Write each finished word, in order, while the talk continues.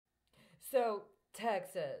So,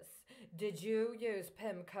 Texas, did you use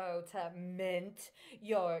PIMCO to mint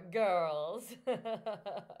your girls?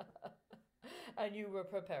 And you were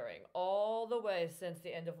preparing all the way since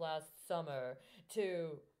the end of last summer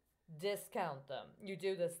to discount them. You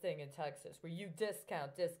do this thing in Texas where you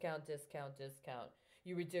discount, discount, discount, discount.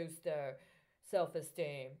 You reduce their self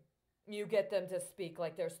esteem. You get them to speak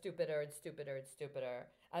like they're stupider and stupider and stupider.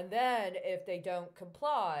 And then if they don't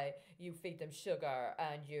comply, you feed them sugar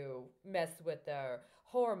and you mess with their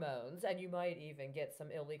hormones. And you might even get some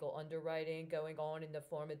illegal underwriting going on in the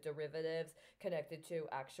form of derivatives connected to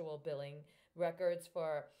actual billing records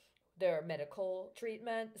for their medical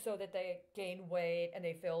treatment so that they gain weight and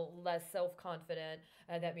they feel less self confident.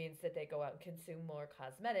 And that means that they go out and consume more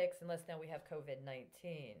cosmetics, unless now we have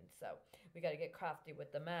COVID-19. So we got to get crafty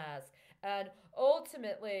with the mask. And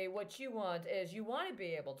ultimately, what you want is you want to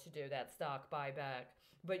be able to do that stock buyback,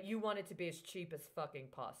 but you want it to be as cheap as fucking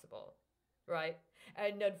possible. Right?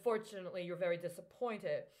 And unfortunately, you're very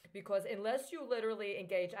disappointed because unless you literally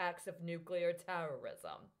engage acts of nuclear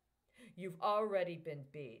terrorism, you've already been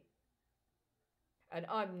beat. And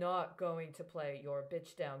I'm not going to play your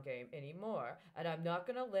bitch down game anymore. And I'm not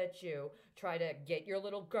going to let you try to get your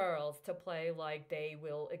little girls to play like they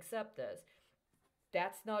will accept this.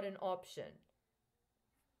 That's not an option.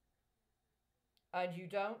 And you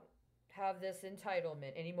don't have this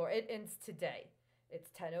entitlement anymore. It ends today. It's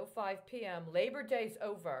 10:05 p.m. Labor Day's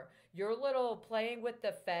over. Your little playing with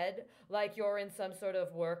the Fed like you're in some sort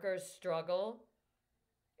of workers' struggle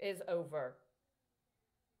is over.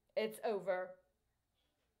 It's over.